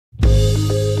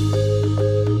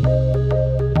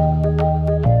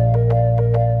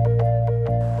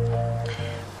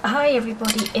Hi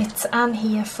everybody, it's Anne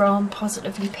here from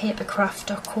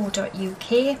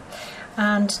positivelypapercraft.co.uk,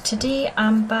 and today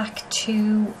I'm back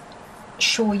to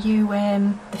show you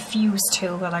the fuse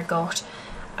tool that I got.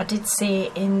 I did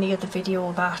say in the other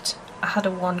video that I had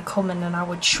a one coming and I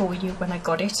would show you when I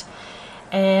got it.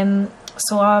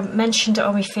 So I mentioned it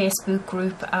on my Facebook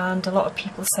group and a lot of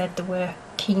people said they were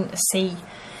keen to see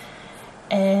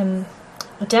a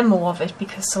demo of it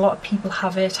because a lot of people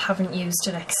have it, haven't used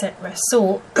it, etc.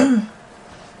 So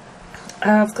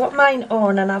I've got mine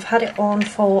on and I've had it on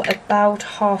for about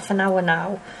half an hour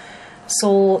now.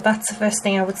 So that's the first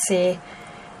thing I would say,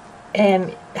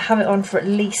 have it on for at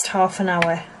least half an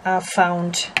hour. I've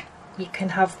found you can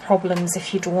have problems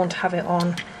if you don't have it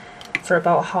on for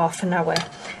about half an hour.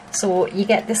 So you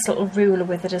get this little ruler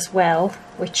with it as well,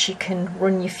 which you can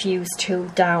run your fuse tool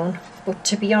down. But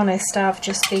to be honest, I've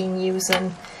just been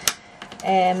using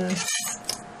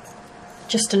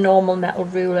just a normal metal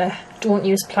ruler. Don't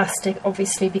use plastic,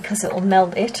 obviously, because it'll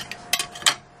melt it.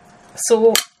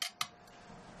 So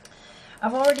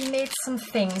I've already made some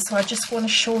things, so I just want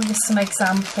to show you some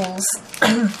examples.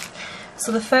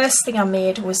 So the first thing I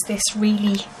made was this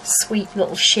really sweet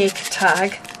little shake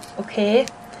tag, okay?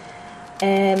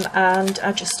 And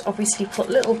I just obviously put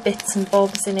little bits and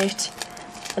bobs in it,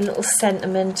 a little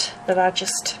sentiment that I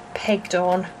just pegged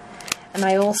on, and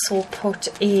I also put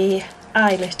a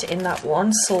eyelet in that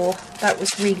one, so that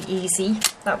was really easy.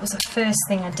 That was the first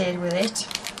thing I did with it.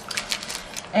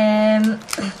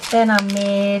 Then I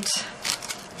made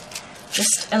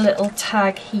just a little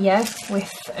tag here with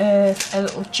a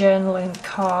little journaling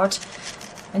card,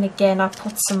 and again I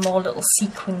put some more little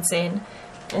sequins in,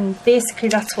 and basically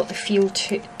that's what the fuse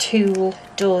tool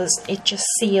does. It just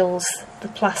seals the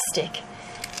plastic.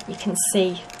 You can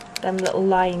see them little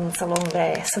lines along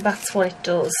there, so that's what it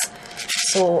does.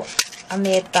 So I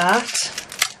made that.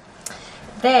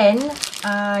 Then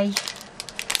I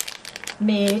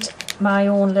made my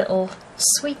own little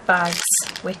sweet bags,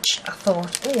 which I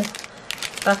thought, oh,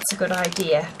 that's a good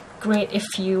idea. Great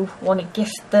if you want to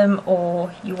gift them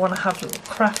or you want to have little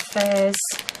craft fairs.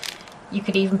 You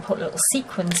could even put little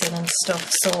sequins in and stuff.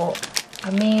 So I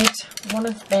made one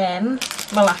of them.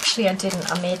 Well, actually I didn't.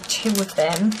 I made two of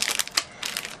them.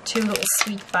 Two little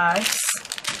sweet bags.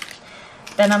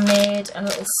 Then I made a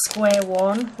little square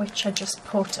one, which I just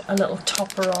put a little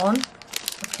topper on.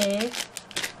 Okay.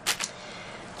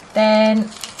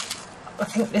 Then I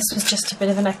think this was just a bit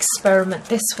of an experiment.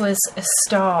 This was a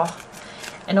star,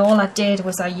 and all I did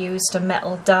was I used a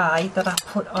metal die that I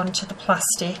put onto the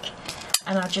plastic,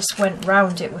 and I just went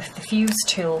round it with the fuse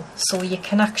tool. So you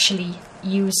can actually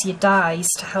use your dies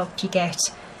to help you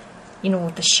get, you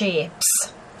know, the shapes.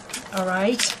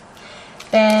 Alright,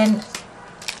 then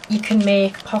you can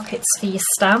make pockets for your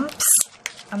stamps.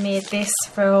 I made this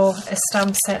for a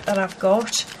stamp set that I've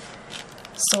got,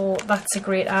 so that's a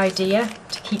great idea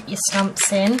to keep your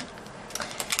stamps in.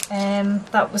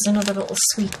 That was another little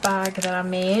sweet bag that I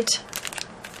made.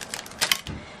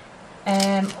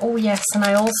 Oh yes, and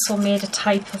I also made a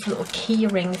type of little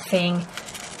keyring thing,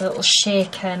 a little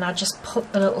shaker, and I just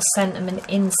put the little sentiment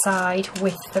inside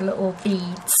with the little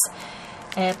beads.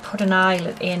 Put an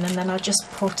eyelet in, and then I just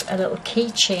put a little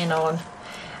keychain on,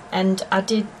 and I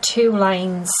did 2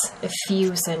 lines of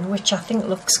fusing, which I think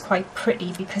looks quite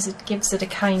pretty because it gives it a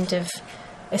kind of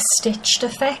a stitched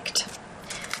effect.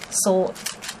 So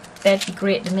they'd be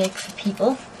great to make for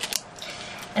people.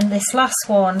 And this last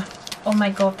one, oh my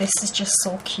god, this is just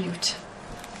so cute.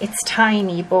 It's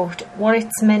tiny, but what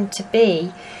it's meant to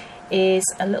be is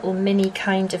a little mini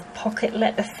kind of pocket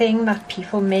letter thing that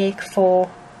people make for,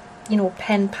 you know,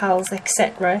 pen pals,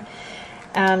 etc.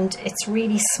 And it's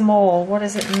really small. What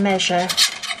does it measure?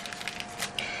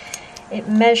 It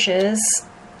measures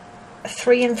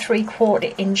 3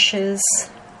 3/4 inches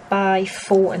by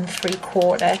 4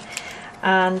 3/4,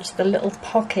 and the little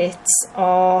pockets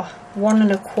are 1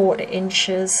 1/4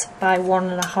 inches by 1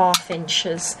 1/2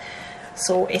 inches.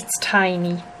 So it's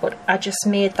tiny, but I just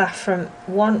made that from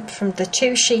the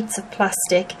 2 sheets of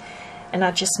plastic, and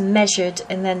I just measured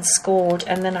and then scored,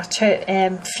 and then I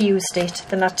fused it.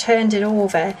 Then I turned it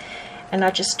over, and I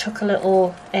just took a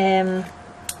little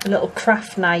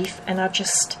craft knife, and I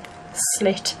just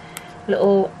slit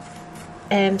little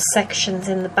sections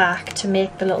in the back to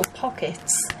make the little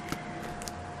pockets.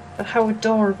 But how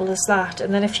adorable is that?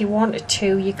 And then if you wanted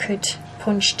to, you could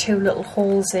punch 2 little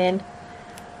holes in.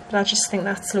 But I just think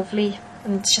that's lovely,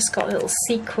 and it's just got little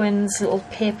sequins, little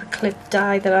paper clip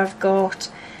die that I've got,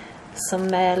 some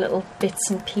little bits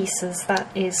and pieces. That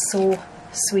is so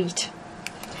sweet.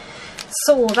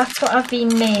 So that's what I've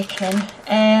been making.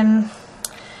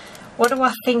 What do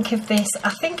I think of this? I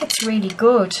think it's really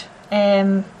good.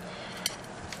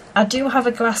 I do have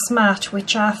a glass mat,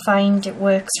 which I find it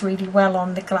works really well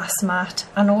on the glass mat.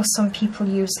 I know some people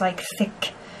use like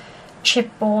thick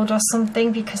chipboard or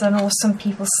something, because I know some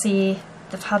people say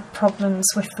they've had problems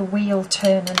with the wheel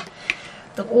turning.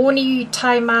 The only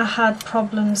time I had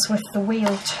problems with the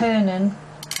wheel turning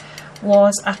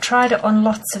was I tried it on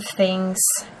lots of things,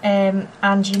 and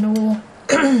you know,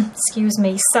 excuse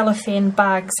me, cellophane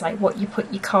bags, like what you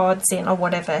put your cards in or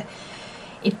whatever,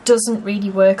 it doesn't really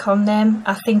work on them.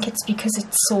 I think it's because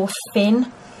it's so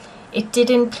thin. It did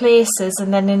in places,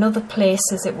 and then in other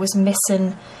places it was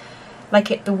missing,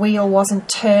 like the wheel wasn't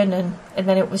turning, and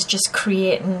then it was just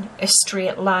creating a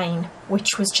straight line,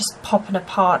 which was just popping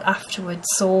apart afterwards.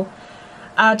 So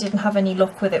I didn't have any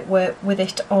luck with it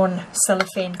on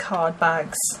cellophane card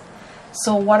bags.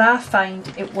 So what I find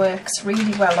it works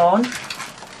really well on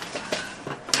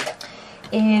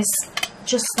is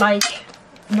just like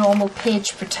normal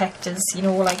page protectors, you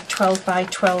know, like 12 by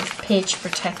 12 page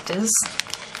protectors,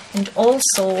 and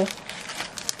also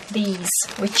these,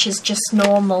 which is just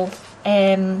normal,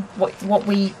 what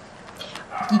you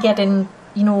get in,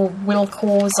 you know,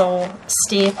 Wilko's or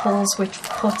Staples, which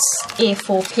puts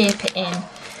A4 paper in,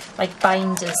 like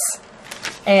binders,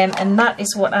 and that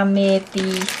is what I made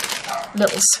the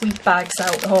little sweet bags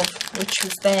out of, which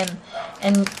was them.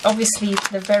 And obviously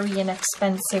they're very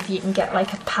inexpensive. You can get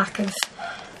like a pack of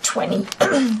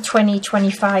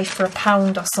 25 for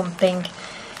 £1 or something.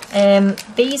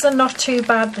 These are not too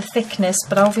bad, the thickness,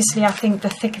 but obviously I think the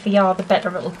thicker they are, the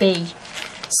better it'll be.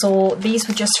 So these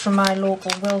were just from my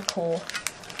local Wilko,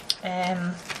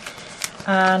 and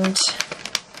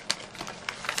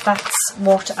that's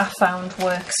what I found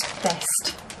works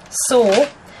best. So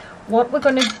what we're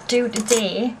going to do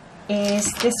today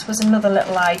is, this was another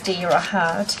little idea I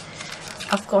had.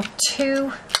 I've got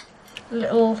 2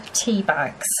 little tea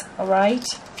bags, alright,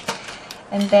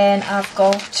 and then I've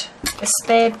got a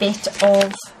spare bit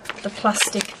of the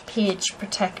plastic page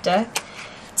protector.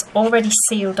 It's already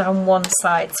sealed on one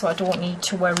side, so I don't need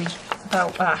to worry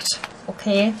about that.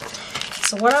 Okay,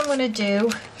 so what I'm going to do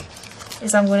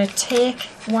is I'm going to take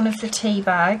one of the tea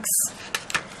bags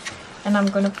and I'm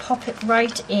going to pop it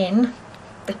right in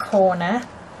the corner,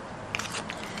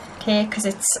 okay, because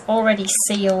it's already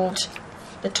sealed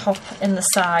the top and the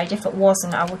side. If it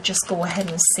wasn't, I would just go ahead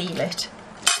and seal it.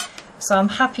 So I'm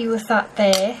happy with that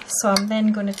there. So I'm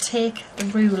then going to take the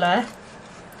ruler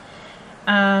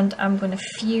and I'm going to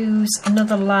fuse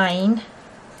another line,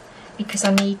 because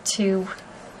I need to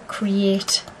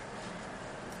create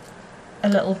a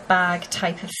little bag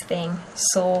type of thing.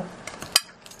 So,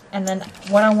 and then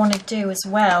what I want to do as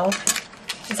well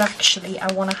is actually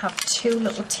I want to have 2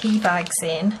 little tea bags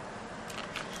in.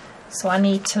 So I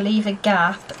need to leave a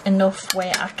gap enough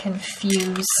where I can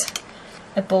fuse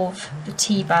above the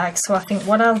tea bag. So I think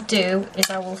what I'll do is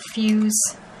I will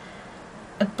fuse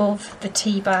above the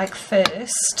tea bag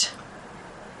first.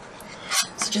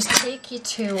 So just take your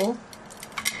tool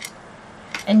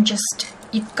and just,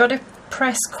 you've got to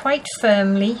press quite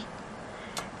firmly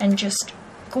and just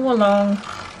go along,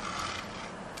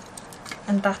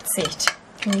 and that's it.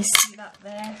 Can you see that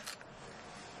there?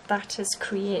 That has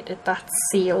created that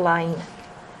seal line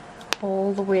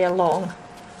all the way along.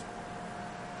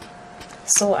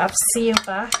 So I've sealed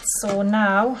that. So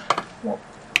now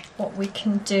what we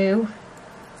can do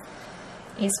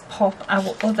is pop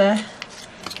our other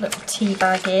little tea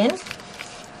bag in,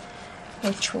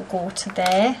 which will go to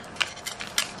there.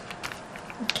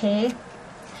 Okay,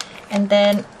 and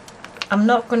then I'm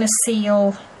not going to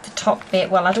seal the top bit.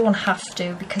 Well, I don't have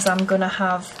to, because I'm going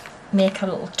to make a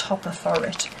little topper for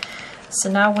it.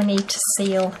 So now we need to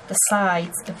seal the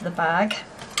sides of the bag.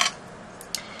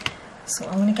 So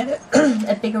I'm going to get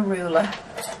a bigger ruler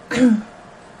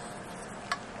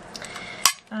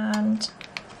and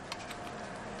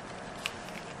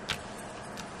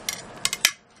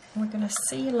we're going to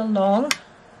seal along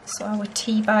so our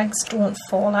tea bags don't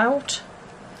fall out,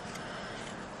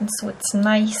 and so it's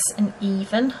nice and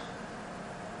even.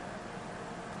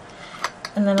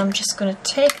 And then I'm just going to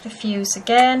take the fuse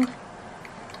again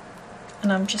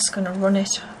and I'm just going to run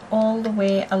it all the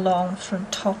way along from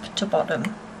top to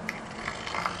bottom.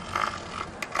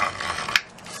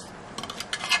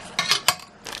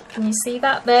 Can you see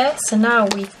that there? So now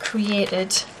we've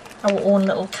created our own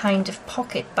little kind of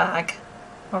pocket bag.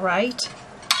 Alright,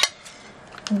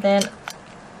 and then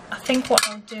I think what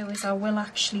I'll do is I will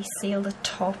actually seal the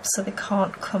top so they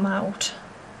can't come out.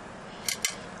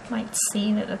 Might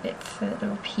seal it a bit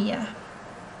further up here.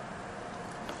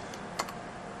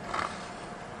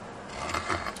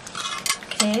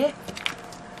 Okay,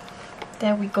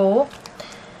 there we go.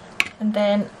 And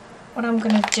then what I'm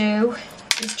going to do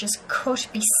is just cut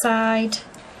beside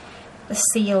the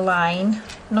seal line,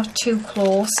 not too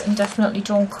close, and definitely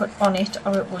don't cut on it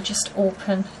or it will just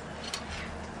open.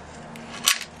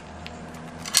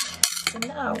 So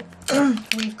now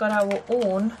we've got our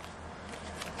own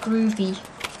groovy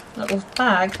little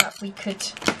bag that we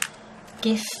could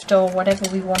gift or whatever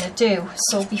we want to do.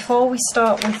 So before we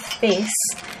start with this,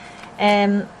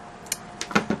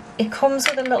 it comes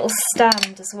with a little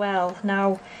stand as well.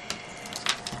 Now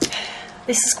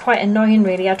this is quite annoying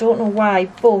really, I don't know why,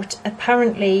 but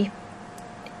apparently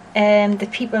the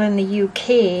people in the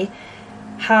UK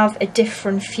have a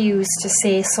different fuse to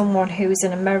say someone who's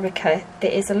in America.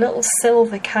 There is a little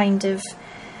silver kind of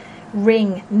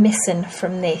ring missing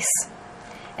from this,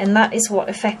 and that is what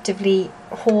effectively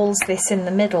holds this in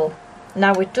the middle.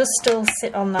 Now it does still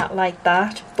sit on that like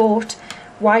that, but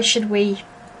why should we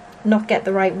not get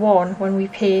the right one when we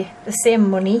pay the same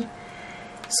money?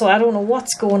 So I don't know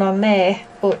what's going on there,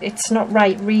 but it's not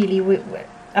right really.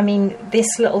 I mean,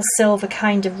 this little silver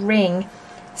kind of ring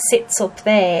sits up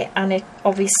there and it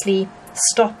obviously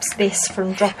stops this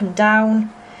from dropping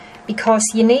down, because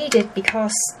you need it,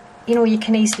 because you know you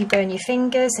can easily burn your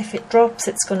fingers. If it drops,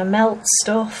 it's going to melt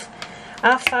stuff.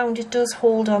 I found it does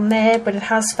hold on there, but it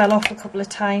has fell off a couple of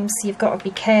times, so you've got to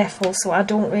be careful. So I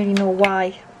don't really know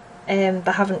why they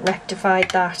haven't rectified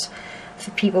that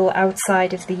for people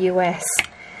outside of the US.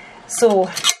 So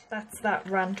that's that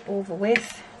rant over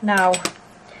with. Now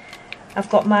I've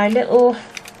got my little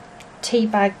tea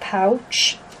bag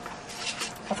pouch.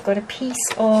 I've got a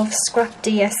piece of scrap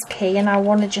DSP and I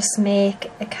want to just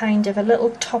make a kind of a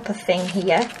little topper thing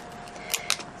here.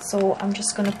 So I'm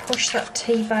just going to push that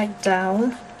tea bag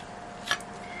down,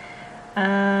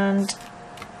 and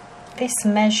this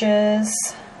measures,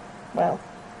 well,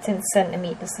 it's in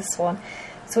centimetres, this one,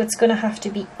 so it's going to have to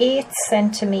be 8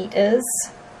 centimetres,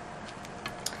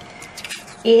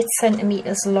 8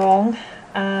 centimetres long,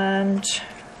 and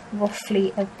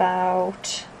roughly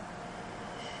about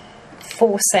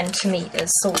 4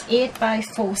 centimetres. So 8 by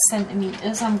 4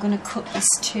 centimetres I'm going to cut this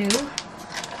to.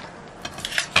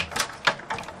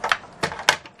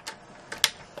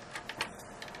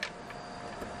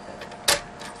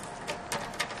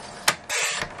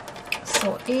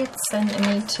 So 8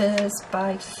 centimetres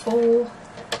by 4,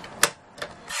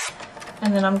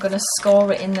 and then I'm going to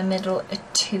score it in the middle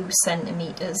at 2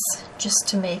 centimetres just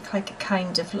to make like a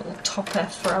kind of little topper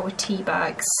for our tea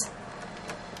bags.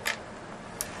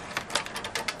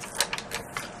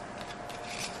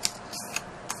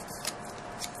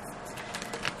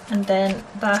 And then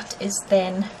that is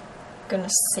then going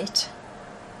to sit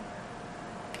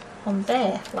on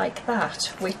there like that,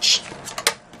 which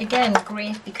again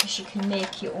great because you can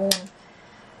make your own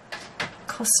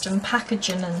custom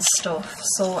packaging and stuff.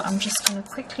 So I'm just going to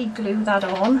quickly glue that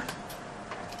on.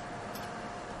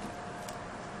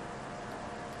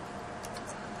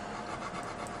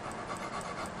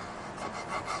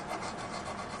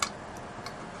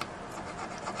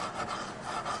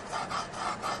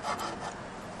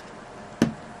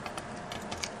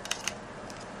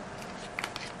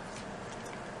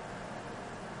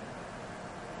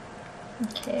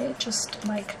 Okay, just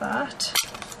like that.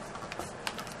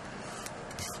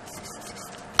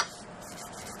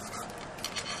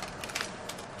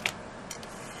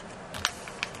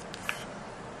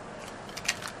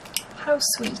 How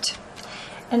sweet.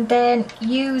 And then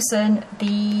using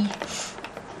the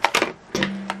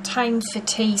Time for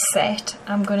Tea set,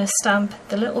 I'm going to stamp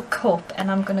the little cup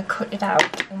and I'm going to cut it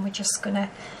out, and we're just going to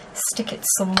stick it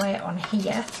somewhere on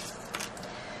here.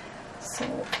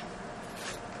 So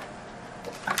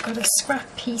I've got a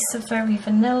scrap piece of Very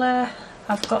Vanilla,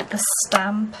 I've got the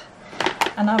stamp,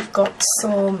 and I've got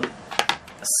some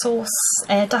sauce,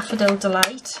 Daffodil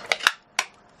Delight.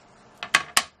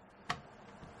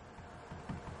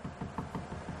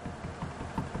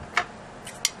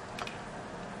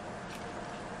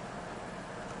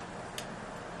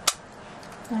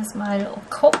 There's my little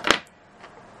cup.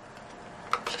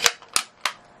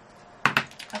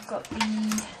 I've got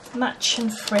the matching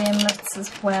framelits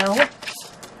as well.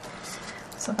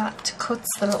 So that cuts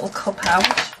the little cup out.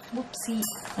 Whoopsie,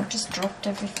 I've just dropped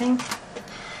everything.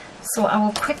 So I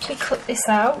will quickly cut this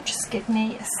out. Just give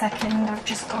me a second. I've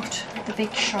just got the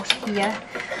big shot here.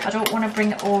 I don't want to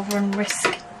bring it over and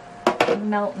risk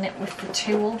melting it with the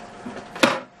tool.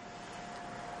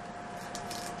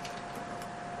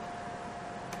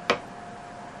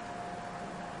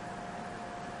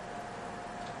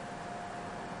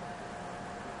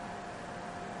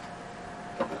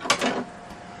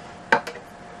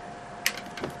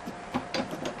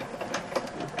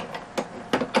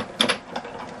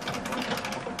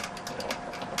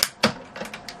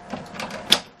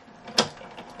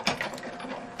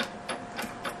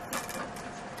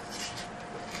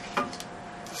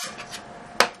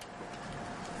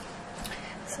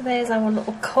 So there's our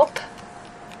little cup,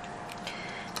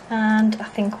 and I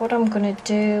think what I'm going to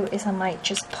do is I might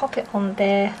just pop it on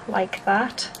there like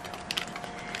that.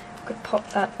 I could pop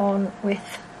that on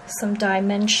with some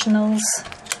dimensionals,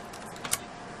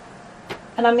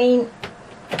 and I mean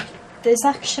there's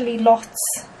actually lots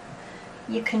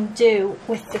you can do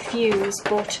with the fuse,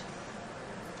 but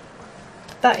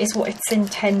that is what it's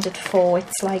intended for.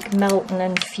 It's like melting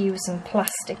and fusing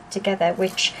plastic together,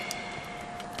 which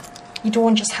you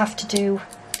don't just have to do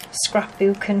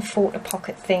scrapbook and photo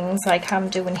pocket things like I'm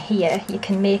doing here. You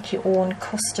can make your own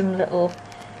custom little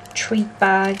treat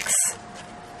bags.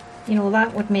 You know,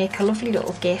 that would make a lovely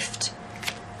little gift.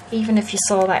 Even if you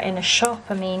saw that in a shop,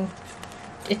 I mean,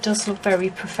 it does look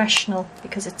very professional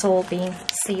because it's all being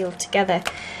sealed together.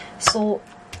 So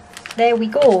there we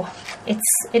go.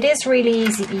 It is really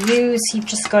easy to use. You've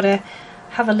just got to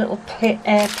have a little play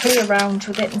around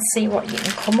with it and see what you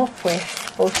can come up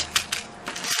with. But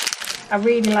I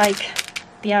really like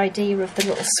the idea of the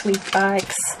little sweet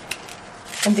bags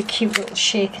and the cute little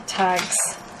shaker tags,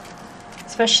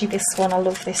 especially this one. I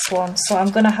love this one. So I'm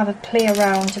going to have a play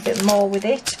around a bit more with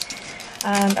it,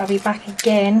 and I'll be back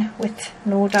again with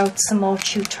no doubt some more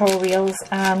tutorials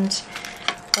and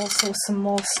also some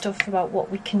more stuff about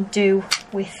what we can do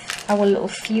with our little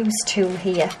fuse tool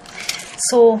here.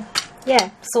 So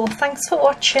yeah, so thanks for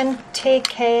watching, take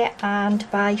care,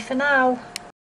 and bye for now.